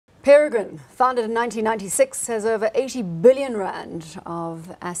Peregrine, founded in 1996, has over 80 billion rand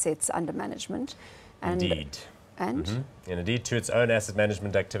of assets under management. Indeed. And? And indeed, to its own asset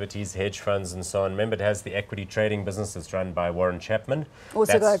management activities, hedge funds and so on. Remember, it has the equity trading business that's run by Warren Chapman.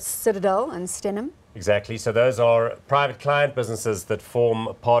 Also got Citadel and Stenham. Exactly. So those are private client businesses that form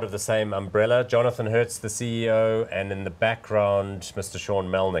part of the same umbrella. Jonathan Hertz, the CEO, and in the background, Mr. Sean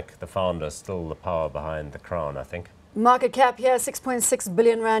Melnick, the founder, still the power behind the crown, I think. Market cap here, 6.6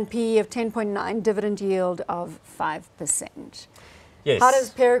 billion rand, PE of 10.9, dividend yield of 5%. Yes. How does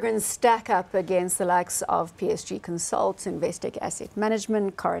Peregrine stack up against the likes of PSG Consult, Investec Asset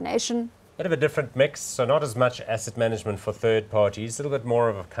Management, Coronation? Bit of a different mix, so not as much asset management for third parties, a little bit more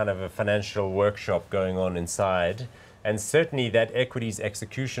of a kind of a financial workshop going on inside. And certainly that equities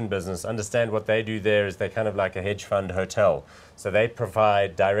execution business, understand what they do there is they're kind of like a hedge fund hotel. So they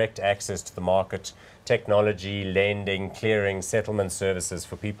provide direct access to the market, technology, lending, clearing, settlement services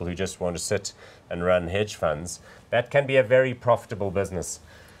for people who just want to sit and run hedge funds. That can be a very profitable business.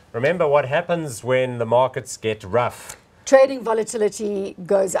 Remember what happens when the markets get rough. Trading volatility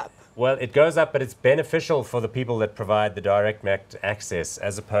goes up. Well, it goes up, but it's beneficial for the people that provide the direct access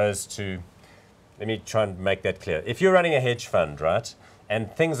as opposed to, let me try and make that clear. If you're running a hedge fund, right, and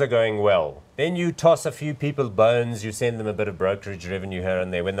things are going well, then you toss a few people bones, you send them a bit of brokerage revenue here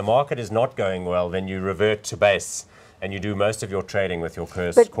and there. When the market is not going well, then you revert to base and you do most of your trading with your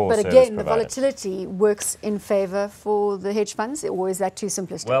core service provider. But again, the volatility works in favor for the hedge funds, or is that too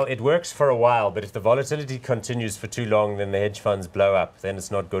simplistic? Well, it works for a while, but if the volatility continues for too long, then the hedge funds blow up. Then it's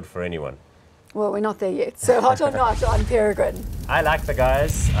not good for anyone. Well, we're not there yet. So hot or not on Peregrine? I like the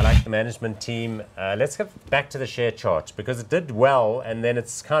guys. I like the management team. Let's get back to the share chart because it did well and then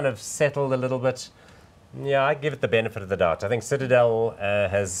it's kind of settled a little bit. Yeah, I give it the benefit of the doubt. I think Citadel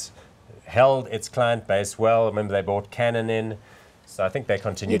has held its client base well. Remember, they bought Canon in. So I think they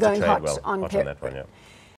continue to trade well. On that one, yeah.